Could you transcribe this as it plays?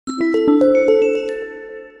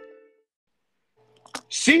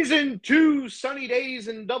Season 2, Sunny Days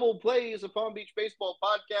and Double Plays, a Palm Beach Baseball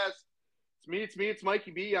podcast. It's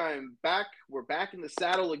Mikey B. I'm back. We're back in the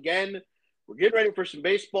saddle again. We're getting ready for some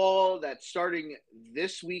baseball that's starting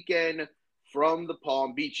this weekend from the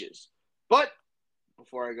Palm Beaches. But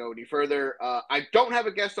before I go any further, I don't have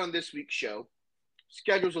a guest on this week's show.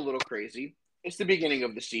 Schedule's a little crazy. It's the beginning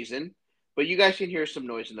of the season, but you guys can hear some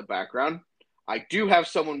noise in the background. I do have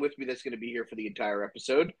someone with me that's going to be here for the entire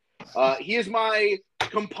episode. He is my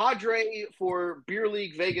compadre for Beer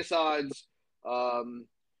League Vegas odds.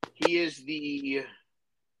 He is the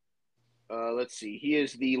he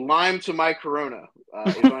is the lime to my Corona.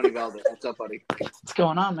 Ivani Valdez. What's up, buddy? What's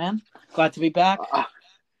going on, man? Glad to be back.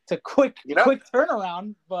 It's a quick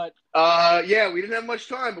turnaround, but yeah, we didn't have much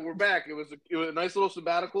time, but we're back. It was a nice little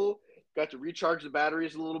sabbatical. Got to recharge the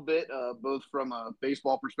batteries a little bit, both from a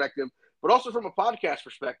baseball perspective, but also from a podcast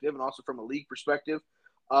perspective, and also from a league perspective.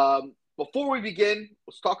 Before we begin,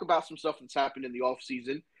 let's talk about some stuff that's happened in the off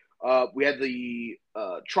season. We had the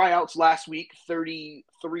tryouts last week.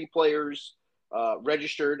 33 players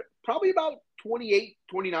registered. Probably about 28,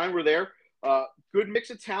 29 were there. Good mix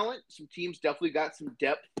of talent. Some teams definitely got some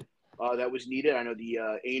depth that was needed. I know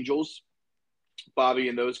the Angels, Bobby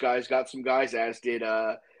and those guys got some guys, as did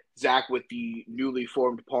Zach with the newly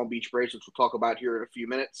formed Palm Beach Braves, which we'll talk about here in a few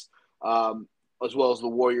minutes, as well as the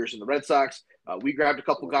Warriors and the Red Sox. We grabbed a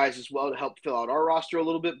couple guys as well to help fill out our roster a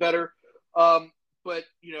little bit better. But,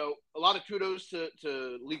 you know, a lot of kudos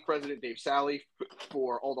to League President Dave Sally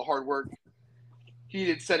for all the hard work he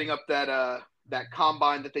did setting up that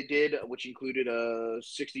combine that they did, which included a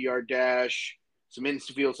 60-yard dash, some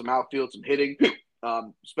infield, some outfield, some hitting.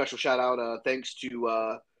 Special shout-out, thanks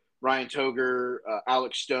to Ryan Toger,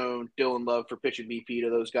 Alex Stone, Dylan Love for pitching BP to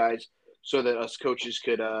those guys so that us coaches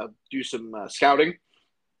could do some scouting.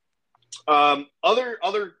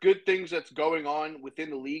 Other good things that's going on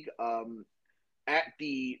within the league, at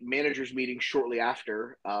the managers meeting shortly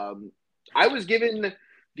after, I was given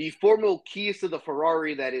the formal keys to the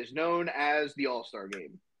Ferrari that is known as the All-Star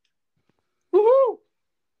Game. woohoo!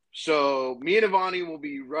 So me and Ivani will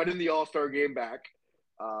be running the All-Star Game back.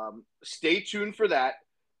 Stay tuned for that.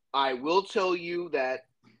 I will tell you that,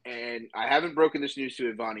 and I haven't broken this news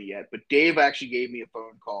to Ivani yet, but Dave actually gave me a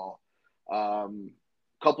phone call a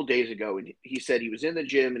couple days ago, and he said he was in the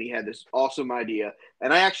gym and he had this awesome idea,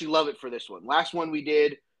 and I actually love it for this one. Last one we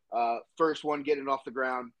did, first one getting it off the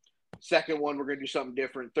ground. Second one, we're going to do something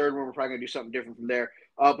different. Third one, we're probably going to do something different from there.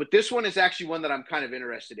 But this one is actually one that I'm kind of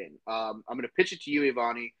interested in. I'm going to pitch it to you,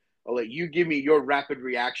 Ivani. I'll let you give me your rapid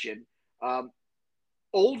reaction.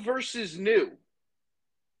 Old versus new.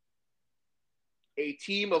 A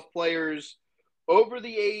team of players over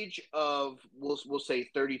the age of, we'll say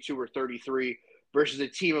 32 or 33, versus a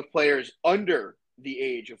team of players under the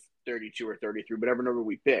age of 32 or 33, whatever number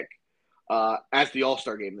we pick, as the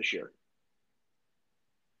All-Star Game this year.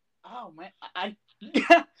 Oh man,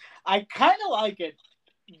 I kind of like it.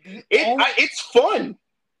 It's fun.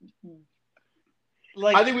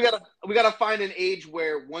 Like, I think we gotta find an age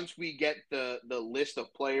where once we get the list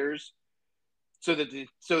of players, so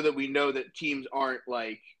that we know that teams aren't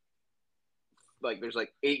like there's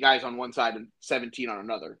like 8 guys on one side and 17 on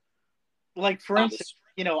another. Like, for instance,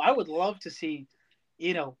 I would love to see,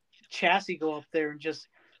 Chassis go up there and just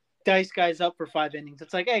dice guys up for 5 innings.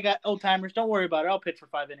 It's like, hey, got old timers, don't worry about it. I'll pitch for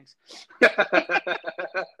 5 innings.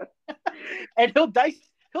 And he'll dice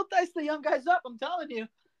the young guys up. I'm telling you.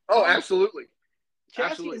 Oh, absolutely.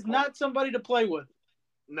 Chassis is not somebody to play with.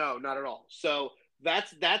 No, not at all. So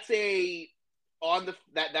that's the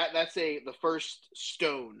first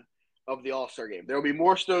stone of the All-Star Game. There will be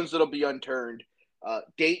more stones that'll be unturned.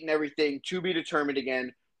 Date and everything to be determined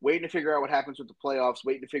again. Waiting to figure out what happens with the playoffs.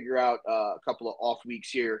 Waiting to figure out a couple of off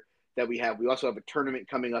weeks here that we have. We also have a tournament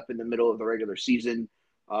coming up in the middle of the regular season.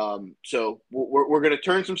 So we're going to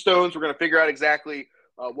turn some stones. We're going to figure out exactly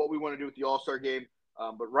what we want to do with the All-Star Game.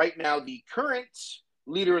 But right now, the current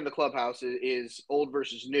leader in the clubhouse is old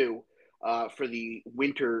versus new for the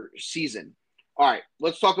winter season. All right,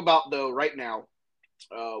 let's talk about, though, right now.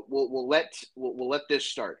 We'll let this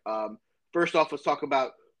start. First off, let's talk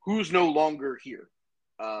about who's no longer here.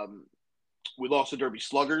 We lost the Derby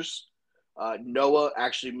Sluggers. Noah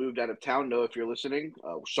actually moved out of town. Noah, if you're listening,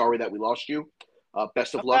 sorry that we lost you.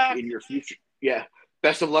 Best of luck in your future. Yeah,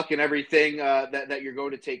 best of luck in everything that you're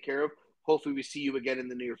going to take care of. Hopefully we see you again in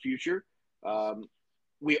the near future.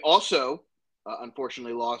 We also,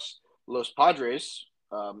 unfortunately, lost Los Padres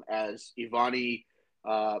as Ivani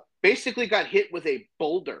basically got hit with a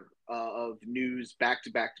boulder of news back to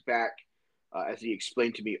back to back, as he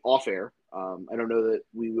explained to me off air. I don't know that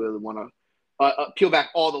we really want to peel back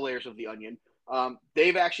all the layers of the onion,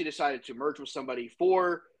 They've actually decided to merge with somebody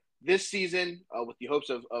for this season with the hopes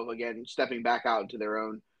of again, stepping back out into their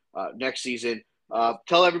own next season.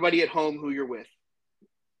 Tell everybody at home who you're with.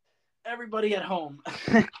 Everybody at home.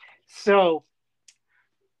 So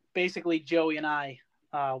basically, Joey and I,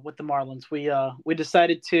 with the Marlins, we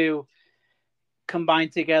decided to combine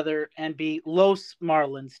together and be Los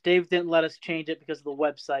Marlins. Dave didn't let us change it because of the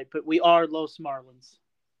website, but we are Los Marlins.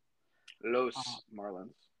 Los Marlins.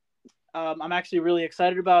 I'm actually really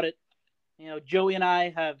excited about it. Joey and I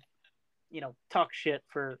have, talked shit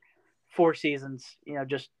for 4 seasons.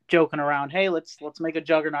 Just joking around. Hey, let's make a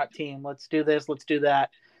juggernaut team. Let's do this. Let's do that.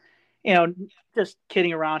 Just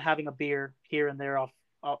kidding around, having a beer here and there out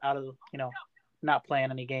of not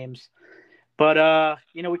playing any games. But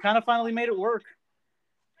we kind of finally made it work.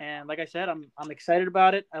 And like I said, I'm excited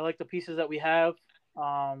about it. I like the pieces that we have,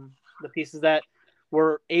 the pieces that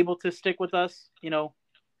were able to stick with us,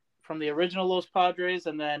 from the original Los Padres,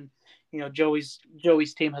 and then Joey's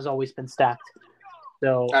team has always been stacked.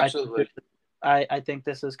 So absolutely, I think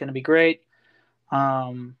this is going to be great.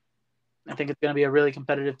 I think it's going to be a really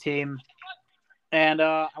competitive team, and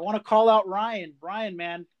I want to call out Ryan. Ryan,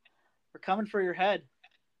 man, we're coming for your head.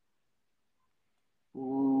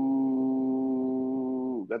 Ooh,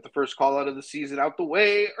 got the first call out of the season out the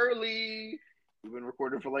way early. We've been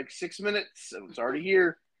recording for like 6 minutes, and it's already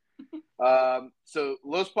here. So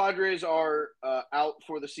Los Padres are out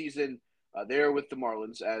for the season. They're with the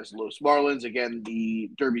Marlins as Los Marlins. Again,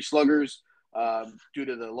 the Derby Sluggers, due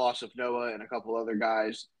to the loss of Noah and a couple other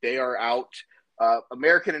guys, they are out.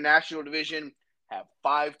 American and National Division have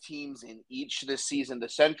 5 teams in each this season. The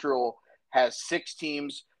Central has 6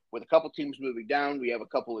 teams, with a couple teams moving down. We have a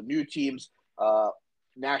couple of new teams.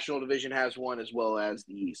 National Division has one, as well as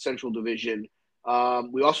the Central Division.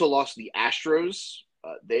 We also lost the Astros.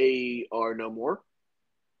 They are no more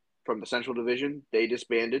from the Central Division. They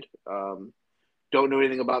disbanded. Don't know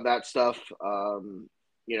anything about that stuff.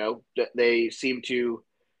 They seem to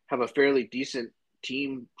have a fairly decent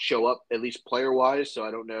team show up, at least player-wise, so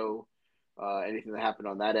I don't know anything that happened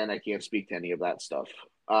on that end. I can't speak to any of that stuff.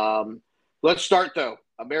 Let's start, though.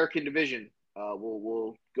 American Division.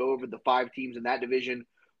 We'll go over the 5 teams in that division.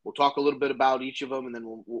 We'll talk a little bit about each of them, and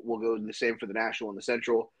then we'll go in the same for the National and the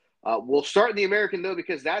Central. We'll start in the American, though,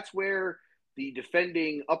 because that's where the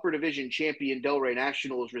defending upper division champion Delray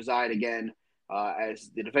Nationals reside again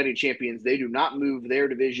as the defending champions. They do not move their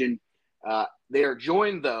division. They are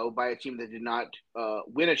joined, though, by a team that did not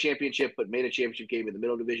win a championship but made a championship game in the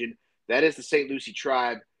middle division. That is the St. Lucie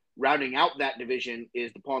Tribe. Rounding out that division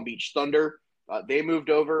is the Palm Beach Thunder. They moved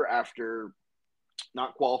over after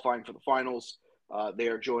not qualifying for the finals. They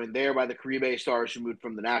are joined there by the Caribe Stars, who moved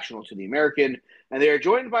from the National to the American. And they are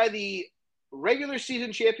joined by the regular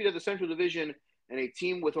season champion of the Central Division and a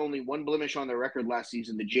team with only one blemish on their record last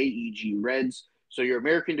season, the JEG Reds. So your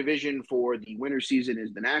American division for the winter season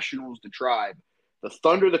is the Nationals, the Tribe, the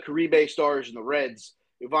Thunder, the Caribe Stars, and the Reds.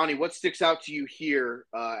 Ivani, what sticks out to you here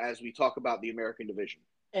as we talk about the American division?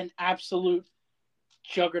 An absolute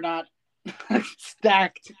juggernaut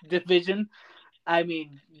stacked division. I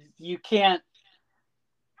mean, you can't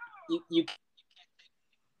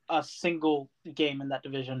a single game in that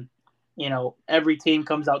division. Every team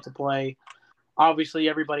comes out to play. Obviously,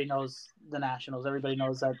 everybody knows the Nationals. Everybody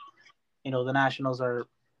knows that, the Nationals are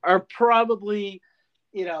probably,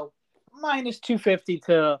 minus 250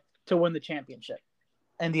 to win the championship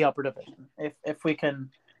in the upper division. If we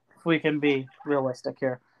can be realistic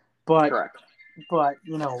here. But correct. But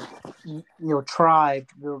Tribe,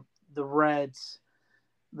 the Reds,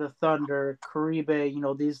 the Thunder, Caribe,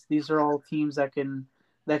 these are all teams that can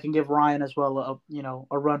give Ryan as well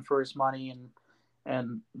a run for his money,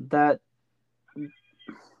 and that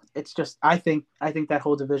it's just I think that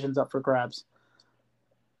whole division's up for grabs.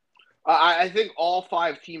 I think all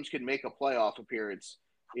 5 teams can make a playoff appearance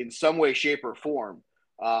in some way, shape, or form.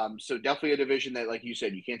 So definitely a division that, like you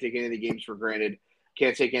said, you can't take any of the games for granted.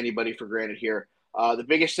 Can't take anybody for granted here. The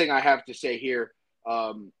biggest thing I have to say here,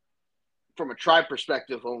 from a Tribe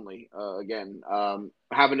perspective only,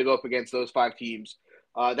 having to go up against those 5 teams,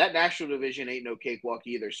 that National Division ain't no cakewalk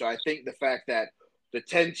either. So I think the fact that the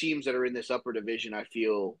 10 teams that are in this upper division, I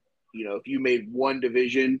feel, if you made one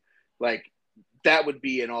division, like that would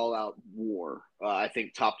be an all-out war, I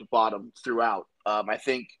think, top to bottom throughout. I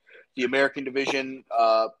think the American division,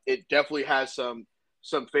 it definitely has some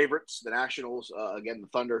favorites. The Nationals, again, the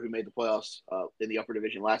Thunder, who made the playoffs in the upper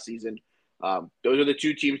division last season. Those are the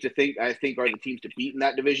 2 teams I think are the teams to beat in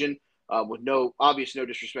that division, with no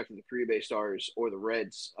disrespect to the Caribe Stars or the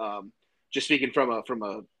Reds. Just speaking from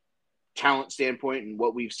a talent standpoint and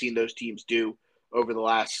what we've seen those teams do. over the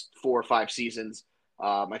last 4 or 5 seasons.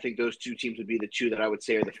 I think those two teams would be the two that I would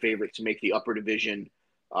say are the favorite to make the upper division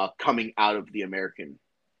coming out of the American.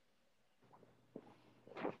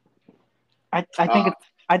 I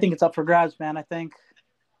think it's up for grabs, man.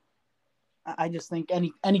 I just think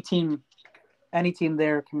any team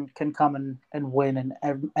there can come and win in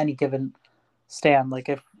any given stand. Like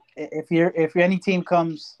if any team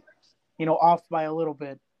comes, off by a little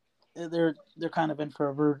bit, they're kind of in for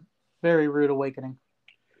a very rude awakening.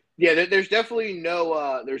 Yeah, there's definitely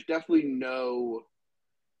no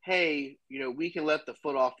hey, we can let the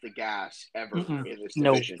foot off the gas ever in this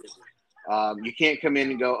division. You can't come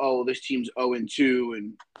in and go, oh, this team's 0-2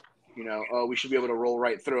 and we should be able to roll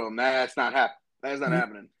right through them. That's not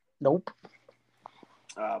happening. Nope.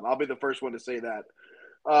 I'll be the first one to say that.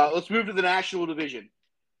 Let's move to the National Division.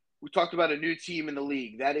 We talked about a new team in the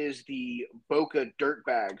league. That is the Boca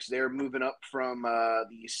Dirtbags. They're moving up from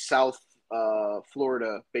the South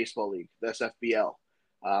Florida Baseball League, the SFBL.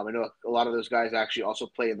 I know a lot of those guys actually also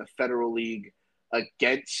play in the Federal League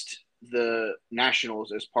against the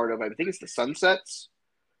Nationals as part of, I think it's the Sunsets.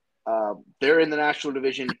 They're in the National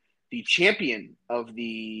Division. The champion of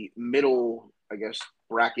the middle, I guess,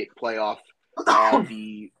 bracket playoff,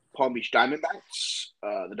 the Palm Beach Diamondbacks.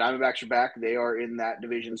 The Diamondbacks are back. They are in that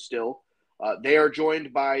division still. They are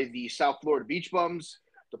joined by the South Florida Beach Bums,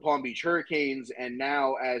 the Palm Beach Hurricanes, and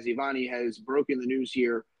now, as Ivani has broken the news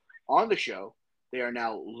here on the show, they are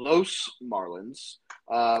now Los Marlins.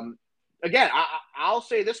 Again, I'll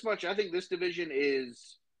say this much. I think this division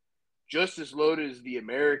is just as loaded as the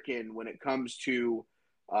American when it comes to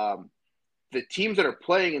the teams that are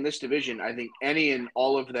playing in this division. I think any and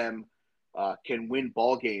all of them can win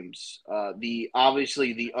ball games.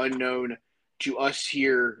 Obviously the unknown to us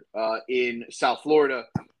here in South Florida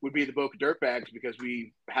would be the Boca Dirtbags, because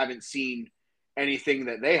we haven't seen anything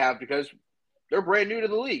that they have because they're brand new to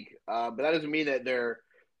the league. But that doesn't mean that they're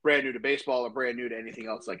brand new to baseball or brand new to anything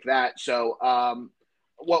else like that. So I'll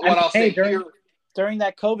say here, during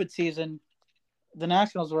that COVID season, the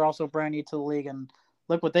Nationals were also brand new to the league, and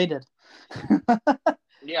look what they did.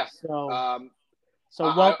 Yeah. So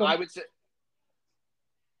welcome. I would say.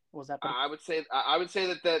 What was that? I would say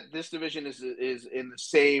that this division is in the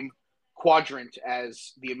same quadrant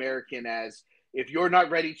as the American. As if you're not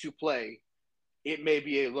ready to play, it may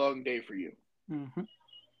be a long day for you. Mm-hmm.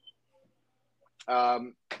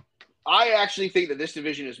 I actually think that this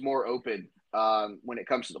division is more open when it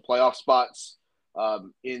comes to the playoff spots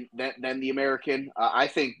than the American. I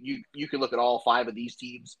think you can look at all 5 of these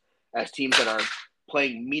teams as teams that are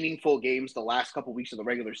playing meaningful games the last couple weeks of the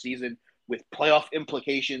regular season with playoff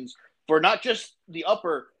implications for not just the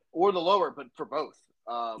upper or the lower, but for both.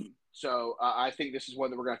 So I think this is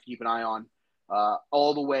one that we're going to have to keep an eye on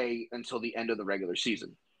all the way until the end of the regular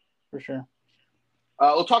season. For sure.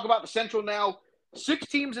 We'll talk about the Central now. 6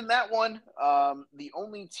 teams in that one. The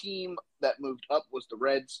only team that moved up was the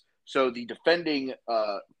Reds. So the defending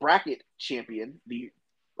bracket champion, the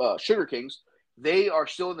Sugar Kings, they are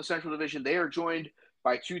still in the Central Division. They are joined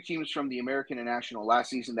by 2 teams from the American and National last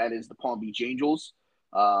season. That is the Palm Beach Angels.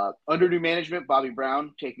 Under new management, Bobby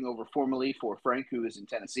Brown taking over formally for Frank, who is in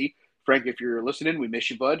Tennessee. Frank, if you're listening, we miss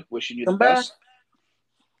you, bud. Wishing you the best.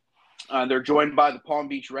 They're joined by the Palm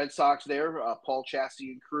Beach Red Sox there, Paul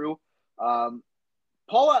Chassie and crew.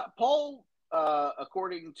 Paul,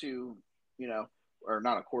 according to, or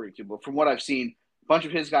not according to, but from what I've seen, a bunch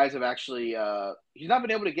of his guys have actually he's not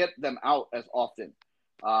been able to get them out as often.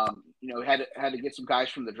 Had to get some guys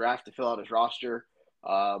from the draft to fill out his roster.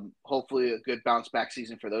 Hopefully a good bounce back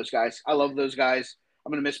season for those guys. I love those guys.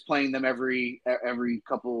 I'm going to miss playing them every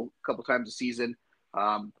couple times a season.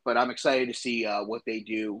 But I'm excited to see what they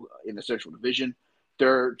do in the Central Division.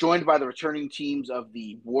 They're joined by the returning teams of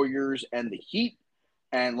the Warriors and the Heat.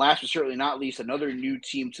 And last but certainly not least, another new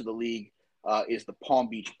team to the league is the Palm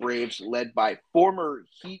Beach Braves, led by former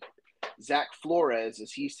Heat Zach Flores,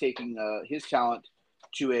 as he's taking his talent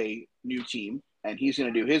to a new team, and he's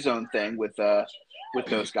going to do his own thing with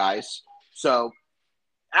those guys. So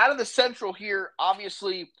out of the Central here,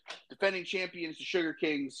 obviously defending champions, the Sugar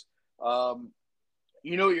Kings.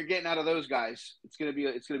 You know what you're getting out of those guys. It's gonna be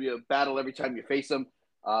a battle every time you face them.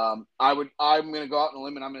 I'm gonna go out on a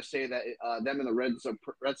limb and I'm gonna say that them and the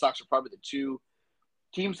Red Sox are probably the 2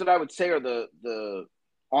 teams that I would say are the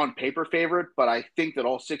on paper favorite. But I think that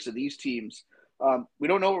all 6 of these teams, we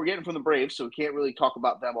don't know what we're getting from the Braves, so we can't really talk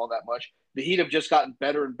about them all that much. The Heat have just gotten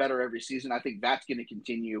better and better every season. I think that's going to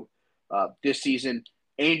continue this season.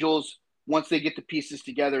 Angels, once they get the pieces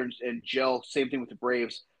together and gel, same thing with the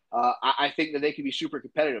Braves. I think that they can be super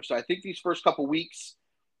competitive. So I think these first couple weeks,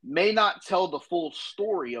 may not tell the full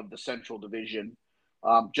story of the Central Division,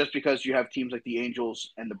 just because you have teams like the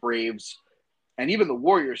Angels and the Braves and even the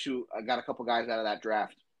Warriors, who got a couple guys out of that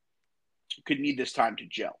draft, could need this time to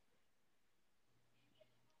gel.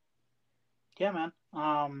 Yeah, man.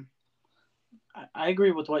 I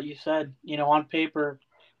agree with what you said. On paper,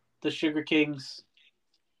 the Sugar Kings,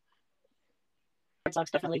 Red Sox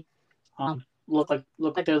definitely look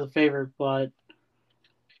like they're the favorite, but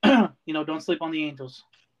don't sleep on the Angels.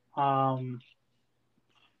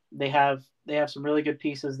 They have some really good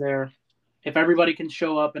pieces there. If everybody can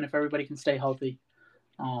show up and if everybody can stay healthy,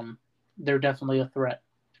 they're definitely a threat.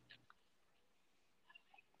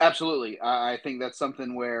 Absolutely. I think that's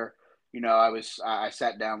something where, I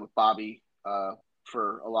sat down with Bobby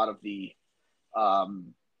for a lot of the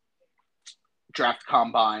draft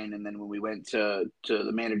combine. And then when we went to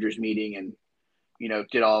the managers meeting and,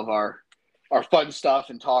 did all of our fun stuff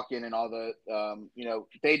and talking and all the,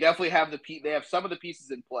 they definitely have they have some of the pieces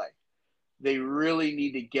in play. They really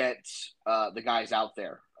need to get the guys out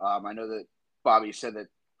there. I know that Bobby said that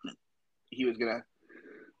he was going to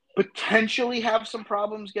potentially have some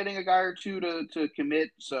problems getting a guy or two to commit.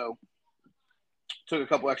 So took a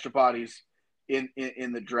couple extra bodies in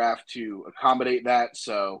the draft to accommodate that.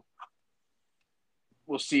 So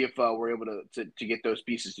we'll see if we're able to get those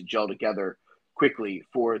pieces to gel together quickly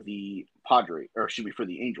for the for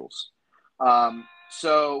the Angels.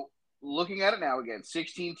 So looking at it now, again,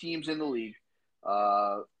 16 teams in the league,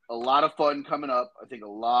 a lot of fun coming up. I think a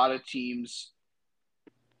lot of teams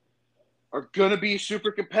are going to be super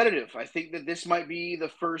competitive. I think that this might be the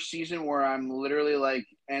first season where I'm literally like,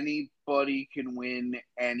 anybody can win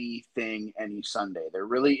anything any Sunday. There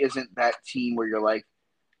really isn't that team where you're like,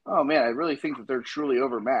 oh man, I really think that they're truly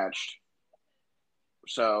overmatched.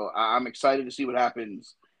 So I'm excited to see what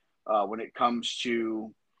happens when it comes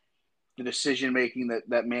to the decision making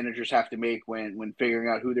that managers have to make when figuring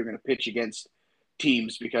out who they're going to pitch against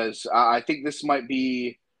teams, because I think this might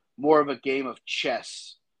be more of a game of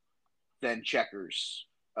chess than checkers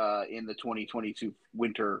in the 2022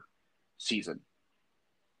 winter season.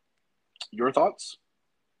 Your thoughts?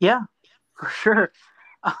 Yeah, for sure.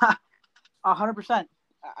 100%.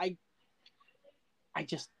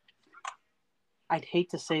 I'd hate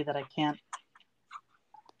to say that I can't.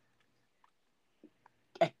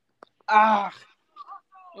 Can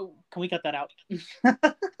we cut that out?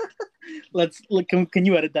 Let's look. Can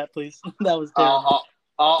you edit that, please? That was terrible.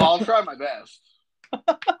 I'll try my best.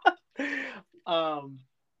 Can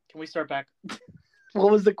we start back?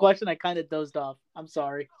 What was the question? I kind of dozed off. I'm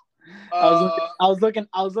sorry. I was looking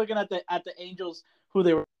at the Angels, who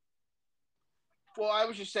they were. Well, I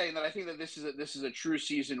was just saying that I think that this is a true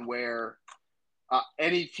season where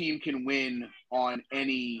any team can win on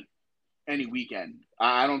any weekend.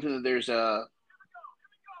 I don't think that there's a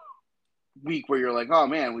week where you're like, oh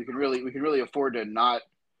man, we can really afford to not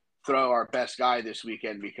throw our best guy this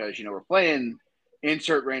weekend because we're playing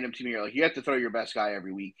insert random team here. Like, you have to throw your best guy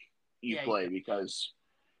every week you play because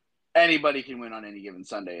anybody can win on any given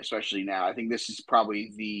Sunday, especially now. I think this is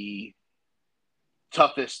probably the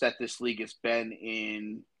toughest that this league has been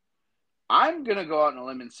in. I'm gonna go out on a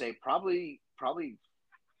limb and say probably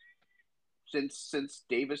since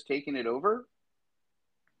Davis taken it over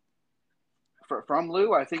from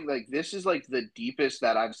Lou. I think like this is like the deepest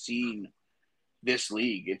that I've seen this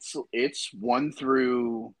league. It's 1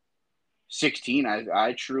 through 16.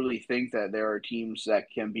 I truly think that there are teams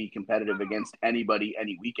that can be competitive against anybody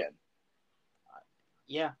any weekend.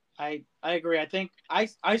 Yeah, I agree. I think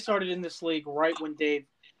I started in this league right when Dave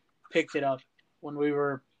picked it up, when we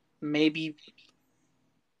were maybe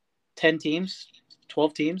 10 teams,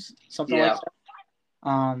 12 teams, something like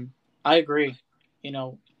that. I agree.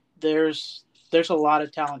 There's a lot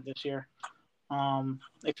of talent this year.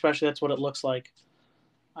 Especially that's what it looks like.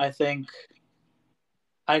 I think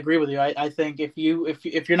I agree with you. I think if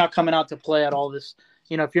you're not coming out to play at all this,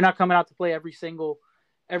 if you're not coming out to play every single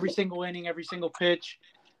inning, every single pitch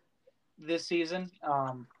this season,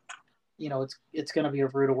 it's going to be a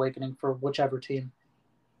rude awakening for whichever team.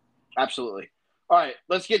 Absolutely. All right,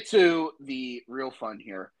 let's get to the real fun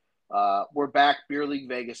here. We're back, Beer League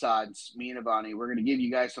Vegas odds. Me and Avani, we're going to give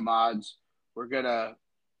you guys some odds. We're going to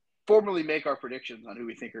formally make our predictions on who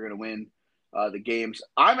we think are going to win the games.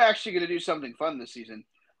 I'm actually going to do something fun this season.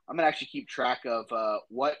 I'm going to actually keep track of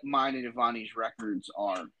what mine and Ivani's records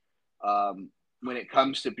are when it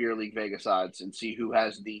comes to Beer League Vegas odds and see who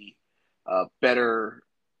has the better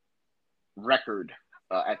record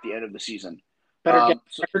at the end of the season.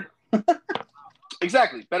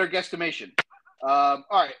 Exactly. Better guesstimation. All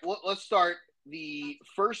right. Let's start the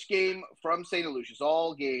first game from St. Lucia's.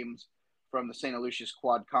 All games from the St. Aloysius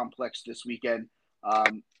Quad Complex this weekend.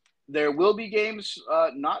 There will be games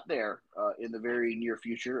not there in the very near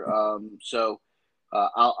future. I'll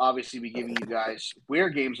obviously be giving you guys where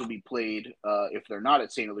games will be played if they're not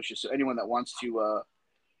at St. Aloysius. So anyone that wants to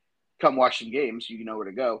come watch some games, you know where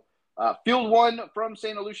to go. Field 1 from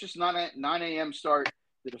St. Aloysius, 9 a.m. start.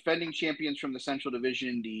 The defending champions from the Central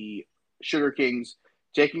Division, the Sugar Kings,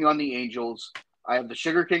 taking on the Angels. I have the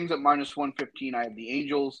Sugar Kings at -115. I have the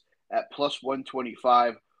Angels at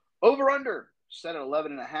 +125. Over-under set at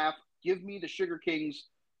 11.5. Give me the Sugar Kings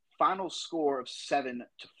final score of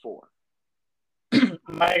 7-4.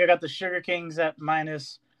 Mike, I got the Sugar Kings at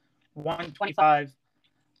 -125.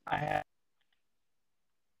 I have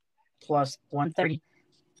 +130.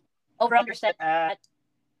 Over-under set at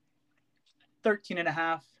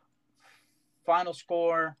 13.5. Final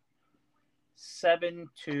score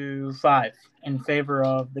 7-5 in favor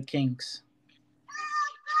of the Kings.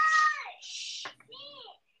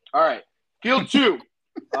 All right. Field 2.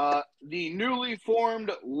 The newly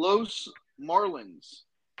formed Los Marlins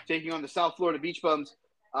taking on the South Florida Beach Bums.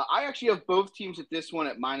 I actually have both teams at this one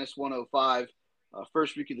at -105.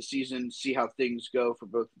 First week of the season, see how things go for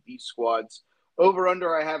both of these squads.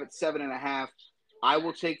 Over-under I have at 7.5. I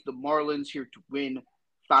will take the Marlins here to win.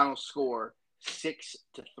 Final score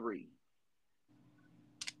 6-3.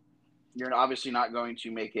 You're obviously not going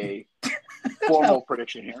to make a formal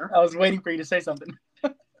prediction here. I was waiting for you to say something.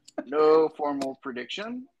 No formal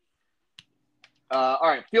prediction. All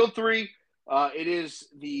right, Field 3. It is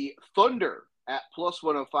the Thunder at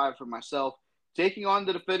 +105 for myself. Taking on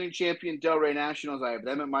the defending champion Delray Nationals. I have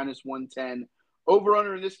them at -110.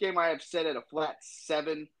 Over-under in this game I have set at a flat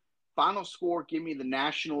 7. Final score, give me the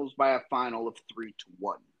Nationals by a final of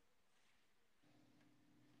 3-1.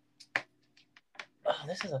 Oh,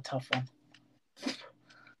 this is a tough one.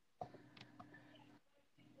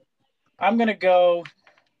 I'm gonna go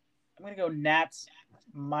Nats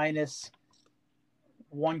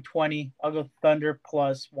 -120. I'll go Thunder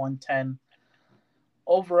 +110.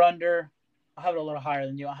 Over-under, I'll have it a little higher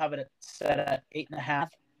than you. I'll have it set at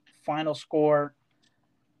 8.5. Final score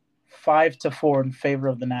 5-4 in favor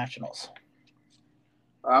of the Nationals.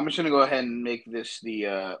 I'm just going to go ahead and make this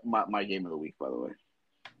the my game of the week, by the way.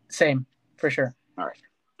 Same, for sure. All right.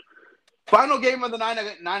 Final game of the 9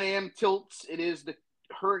 a.m. tilts. It is the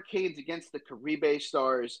Hurricanes against the Caribe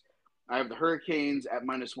Stars. I have the Hurricanes at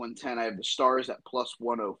 -110. I have the Stars at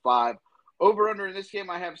 +105. Over-under in this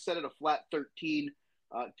game I have set at a flat 13.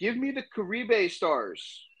 Give me the Caribe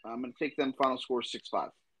Stars. I'm going to take them final score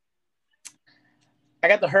 6-5. I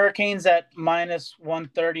got the Hurricanes at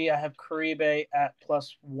 -130. I have Caribe at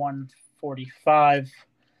 +145.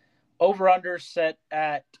 Over-under set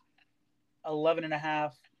at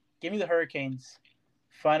 11.5. Give me the Hurricanes.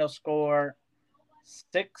 Final score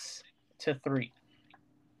 6-3.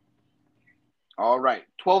 All right.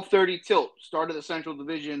 12:30 tilt. Start of the Central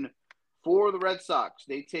Division for the Red Sox.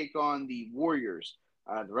 They take on the Warriors.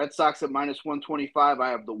 The Red Sox at -125. I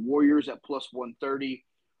have the Warriors at +130.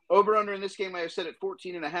 Over-under in this game I have set at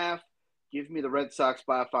 14.5. Give me the Red Sox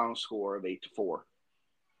by a final score of 8-4.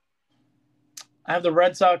 I have the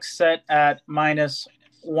Red Sox set at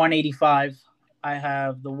 -185. I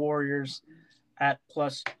have the Warriors at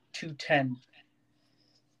 +210.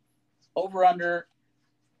 Over-under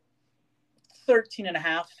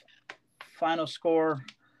 13.5. Final score,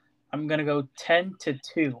 I'm going to go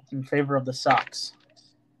 10-2 in favor of the Sox.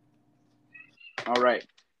 All right.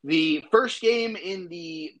 The first game in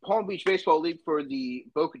the Palm Beach Baseball League for the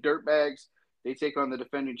Boca Dirtbags, they take on the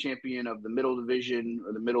defending champion of the Middle Division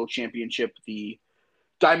or the Middle Championship, the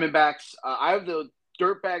Diamondbacks. I have the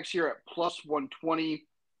Dirtbags here at +120.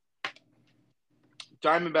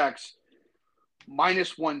 Diamondbacks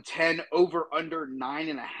 -110. Over under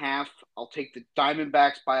 9.5. I'll take the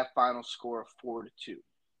Diamondbacks by a final score of 4-2.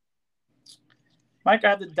 Mike, I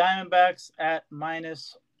have the Diamondbacks at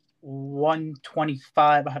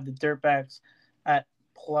 -125. I have the Dirtbags at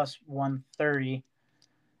 +130.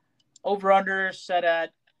 Over-under set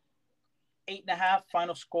at 8.5.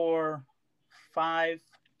 Final score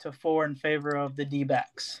 5-4 in favor of the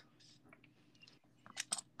D-backs.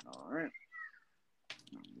 All right.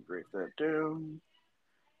 Let me break that down.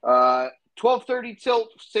 12:30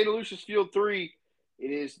 tilt, St. Aloysius Field 3.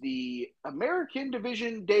 It is the American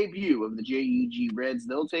Division debut of the JEG Reds.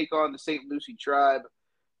 They'll take on the St. Lucie Tribe.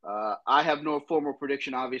 I have no formal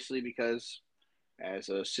prediction, obviously, because as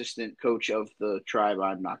an assistant coach of the Tribe,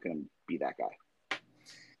 I'm not going to be that guy.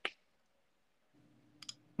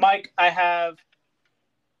 Mike, I have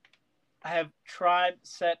Tribe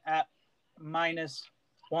set at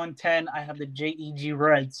 -110. I have the JEG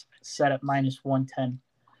Reds set at -110.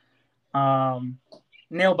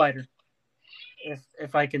 Nail biter,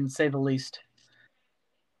 if I can say the least.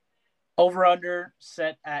 Over under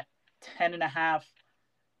set at 10.5.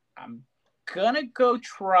 I'm gonna go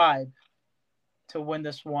Tribe to win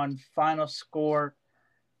this one. Final score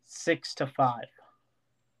 6-5.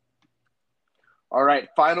 All right,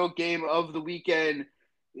 final game of the weekend.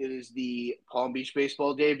 It is the Palm Beach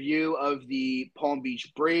baseball debut of the Palm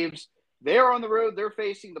Beach Braves. They're on the road. They're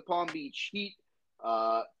facing the Palm Beach Heat.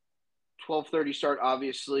 12:30 start,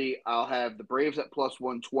 obviously. I'll have the Braves at plus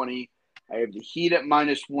 120. I have the Heat at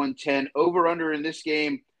minus 110. Over-under in this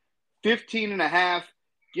game, 15.5.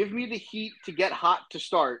 Give me the Heat to get hot to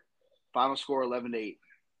start. Final score 11-8.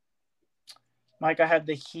 Mike, I have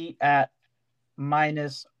the Heat at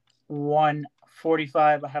minus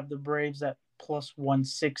 145. I have the Braves at plus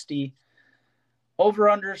 160.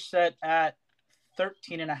 Over-under set at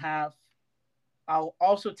 13.5. I'll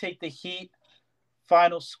also take the Heat.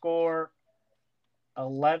 Final score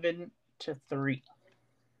 11-3.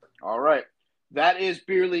 All right. That is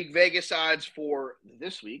Beer League Vegas odds for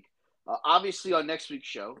this week. Obviously, on next week's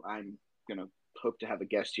show, I'm going to hope to have a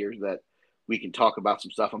guest here so that we can talk about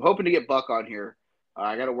some stuff. I'm hoping to get Buck on here.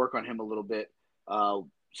 I got to work on him a little bit.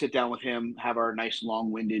 Sit down with him, have our nice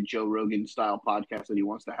long-winded Joe Rogan style podcast that he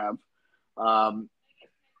wants to have.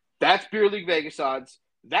 That's Beer League Vegas odds.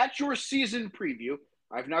 That's your season preview.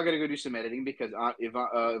 I've now got to go do some editing because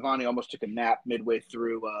Ivani almost took a nap midway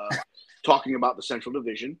through talking about the Central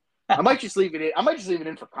Division. I might just leave it in. I might just leave it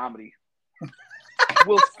in for comedy.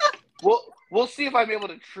 We'll see if I'm able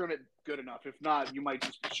to trim it good enough. If not, you might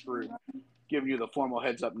just be screwed. Giving you the formal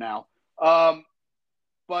heads up now.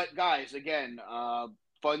 But guys, again,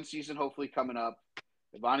 fun season hopefully coming up.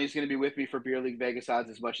 Ivani's going to be with me for Beer League Vegas odds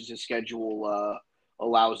as much as his schedule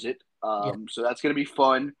allows it. So that's going to be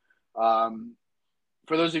fun.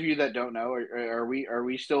 For those of you that don't know, are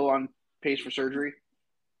we still on pace for surgery?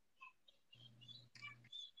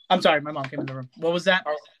 I'm sorry, my mom came in the room. What was that?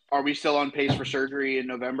 Are we still on pace for surgery in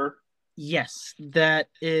November? Yes, that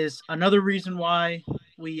is another reason why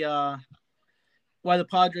why the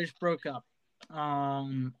Padres broke up.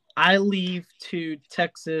 I leave to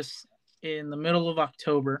Texas in the middle of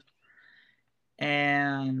October,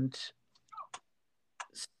 and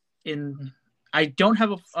I don't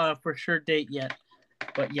have a for sure date yet,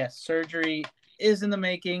 but yes, surgery is in the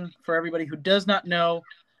making. For everybody who does not know,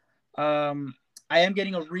 I am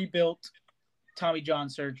getting a rebuilt Tommy John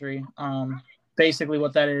surgery. Basically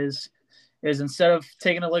what that is instead of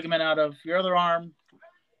taking a ligament out of your other arm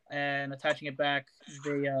and attaching it back,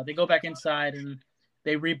 they go back inside and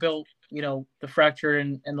they rebuilt, the fracture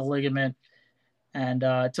in the ligament. And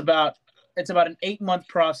it's about an 8-month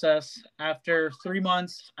process. After 3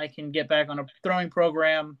 months, I can get back on a throwing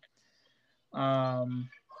program.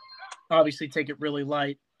 Obviously take it really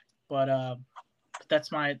light, but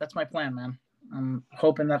that's my plan, man. I'm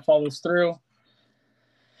hoping that follows through.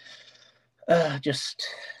 Just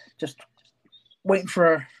waiting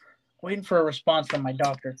for a response from my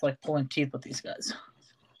doctor. It's like pulling teeth with these guys.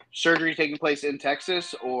 Surgery taking place in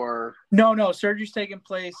Texas or? No, surgery's taking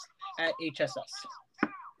place at HSS.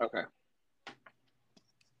 Okay.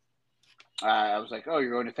 I was like, oh,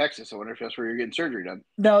 you're going to Texas. I wonder if that's where you're getting surgery done.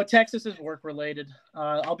 No, Texas is work related.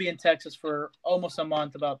 I'll be in Texas for almost a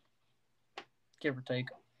month, about give or take.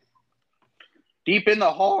 Deep in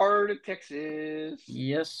the heart of Texas.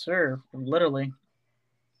 Yes, sir. Literally.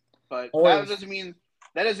 But that doesn't mean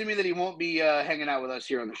that he won't be hanging out with us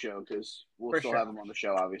here on the show, because we'll still have him on the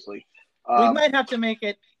show, obviously. We might have to make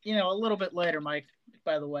it, a little bit later, Mike,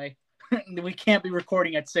 by the way. We can't be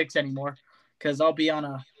recording at 6 anymore because I'll be on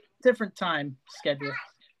a different time schedule.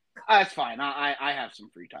 That's fine. I have some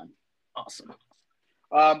free time. Awesome.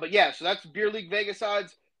 But yeah, so that's Beer League Vegas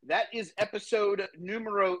odds. That is episode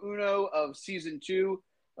numero uno of season 2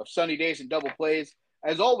 of Sunny Days and Double Plays.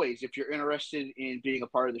 As always, if you're interested in being a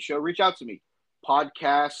part of the show, reach out to me.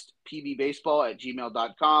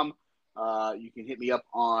 podcastpbbaseball@gmail.com. You can hit me up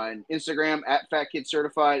on Instagram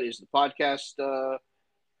 @FatKidCertified is the podcast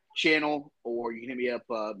channel, or you can hit me up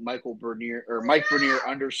Mike Bernier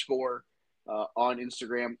 _ on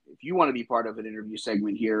Instagram if you want to be part of an interview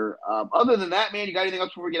segment here. Other than that, man, you got anything else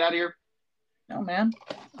before we get out of here? No, man.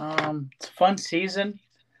 It's a fun season.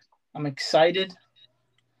 I'm excited,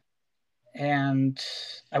 and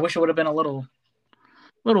I wish it would have been a little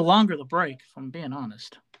longer, the break, if I'm being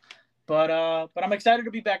honest. But I'm excited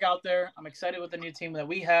to be back out there. I'm excited with the new team that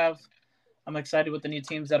we have. I'm excited with the new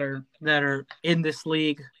teams that are in this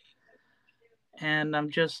league, and I'm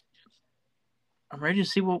ready to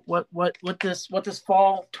see what this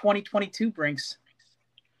fall 2022 brings.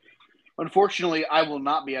 Unfortunately, I will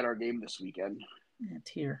not be at our game this weekend. Yeah,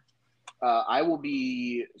 tear. I will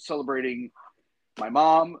be celebrating my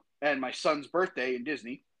mom and my son's birthday in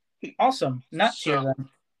Disney. Awesome. Nuts here then.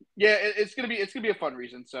 Yeah, it's gonna be a fun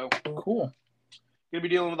reason. So cool. Gonna be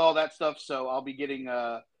dealing with all that stuff. So I'll be getting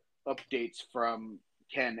updates from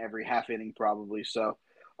Ken every half inning probably. So,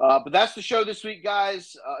 but that's the show this week,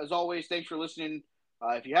 guys. As always, thanks for listening.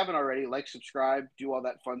 If you haven't already, like, subscribe, do all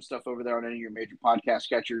that fun stuff over there on any of your major podcast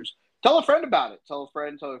catchers. Tell a friend about it. Tell a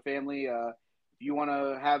friend, tell their family. If you want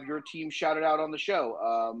to have your team shouted out on the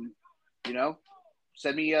show,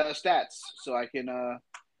 send me stats so I can,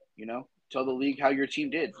 tell the league how your team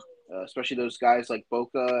did, especially those guys like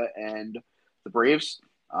Boca and the Braves.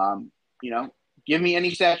 Give me any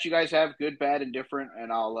stats you guys have, good, bad, and different,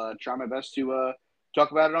 and I'll try my best to talk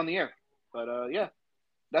about it on the air. But,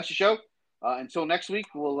 that's the show. Until next week,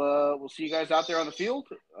 we'll see you guys out there on the field,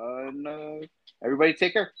 and everybody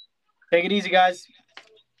take care. Take it easy, guys.